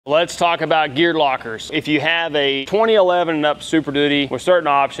Let's talk about gear lockers. If you have a 2011 and up Super Duty, with certain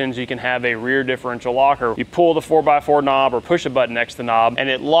options, you can have a rear differential locker. You pull the 4x4 knob or push a button next to the knob, and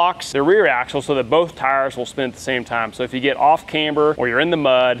it locks the rear axle so that both tires will spin at the same time. So if you get off camber or you're in the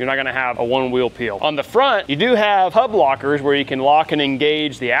mud, you're not gonna have a one wheel peel. On the front, you do have hub lockers where you can lock and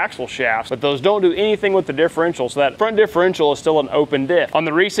engage the axle shafts, but those don't do anything with the differential, so that front differential is still an open diff. On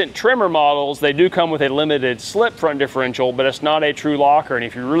the recent trimmer models, they do come with a limited slip front differential, but it's not a true locker, and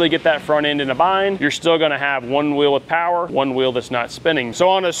if you really get that front end in a bind, you're still gonna have one wheel with power, one wheel that's not spinning. So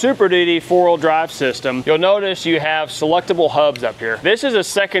on a Super Duty four-wheel drive system, you'll notice you have selectable hubs up here. This is a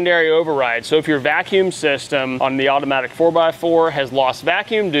secondary override, so if your vacuum system on the automatic 4x4 has lost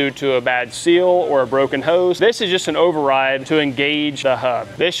vacuum due to a bad seal or a broken hose, this is just an override to engage the hub.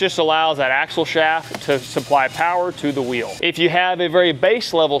 This just allows that axle shaft to supply power to the wheel. If you have a very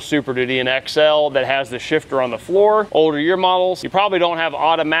base level Super Duty, an XL that has the shifter on the floor, older year models, you probably don't have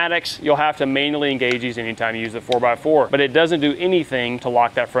automatics. You'll have to manually engage these anytime you use the 4x4, but it doesn't do anything to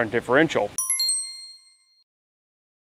lock that front differential.